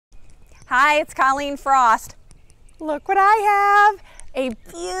Hi, it's Colleen Frost. Look what I have. A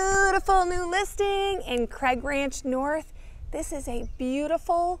beautiful new listing in Craig Ranch North. This is a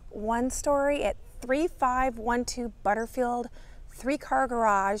beautiful one-story at 3512 Butterfield, 3-car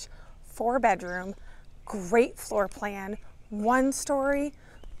garage, 4-bedroom, great floor plan, one-story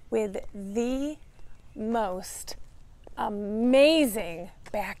with the most amazing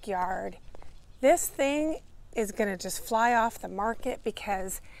backyard. This thing is gonna just fly off the market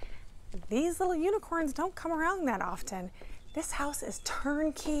because these little unicorns don't come around that often. This house is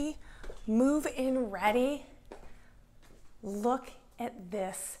turnkey, move-in ready. Look at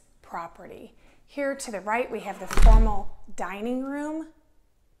this property. Here to the right, we have the formal dining room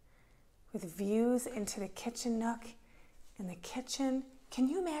with views into the kitchen nook and the kitchen. Can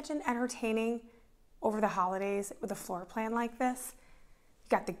you imagine entertaining over the holidays with a floor plan like this?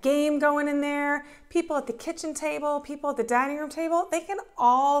 Got the game going in there, people at the kitchen table, people at the dining room table, they can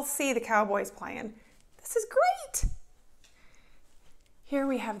all see the Cowboys playing. This is great. Here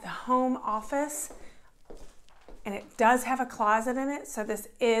we have the home office, and it does have a closet in it, so this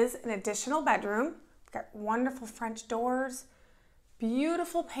is an additional bedroom. We've got wonderful French doors,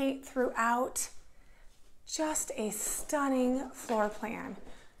 beautiful paint throughout, just a stunning floor plan.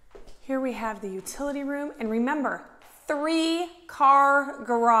 Here we have the utility room, and remember, 3-car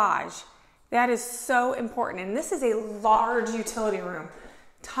garage. That is so important. And this is a large utility room.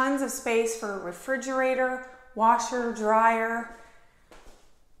 Tons of space for a refrigerator, washer, dryer,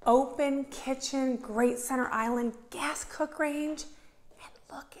 open kitchen, great center island, gas cook range. And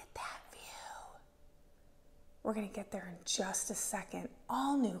look at that view. We're gonna get there in just a second.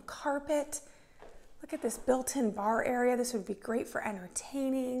 All new carpet. Look at this built-in bar area. This would be great for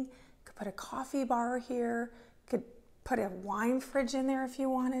entertaining. Could put a coffee bar here. Could put a wine fridge in there if you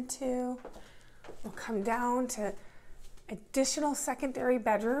wanted to. We'll come down to additional secondary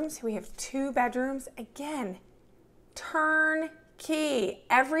bedrooms. We have 2 bedrooms. Again, turnkey.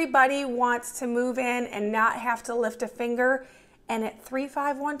 Everybody wants to move in and not have to lift a finger. And at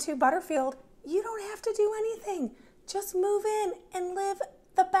 3512 Butterfield, you don't have to do anything. Just move in and live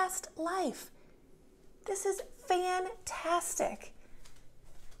the best life. This is fantastic.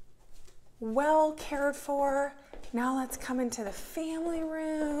 Well cared for. Now let's come into the family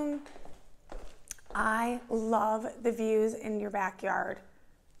room. I love the views in your backyard.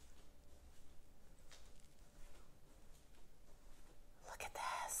 Look at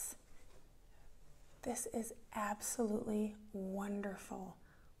this. This is absolutely wonderful.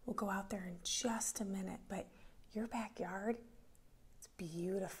 We'll go out there in just a minute, but your backyard, it's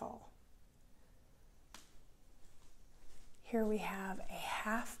beautiful. Here we have a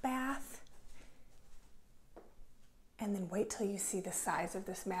half bath. And then wait till you see the size of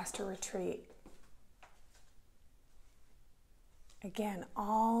this master retreat. Again,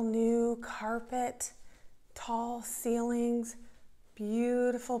 all new carpet, tall ceilings,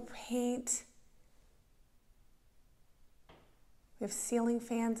 beautiful paint. We have ceiling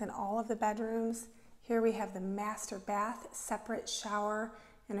fans in all of the bedrooms. Here we have the master bath, separate shower,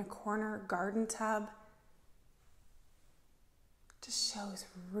 and a corner garden tub. Just shows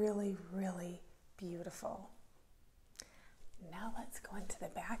really, really beautiful. Now let's go into the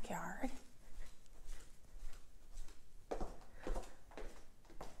backyard. It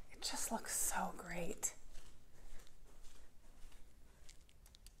just looks so great.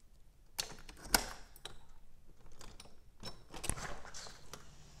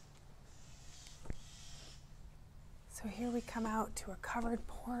 So here we come out to a covered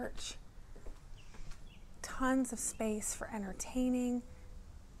porch. Tons of space for entertaining.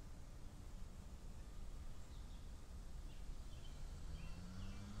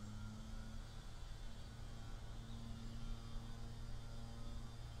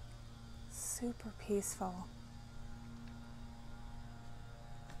 Super peaceful.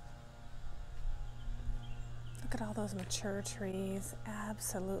 Look at all those mature trees,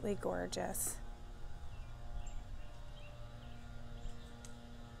 absolutely gorgeous.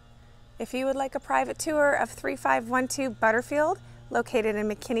 If you would like a private tour of 3512 Butterfield, located in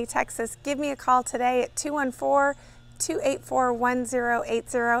McKinney, Texas, give me a call today at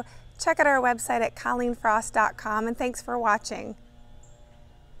 214-284-1080. Check out our website at colleenfrost.com, and thanks for watching.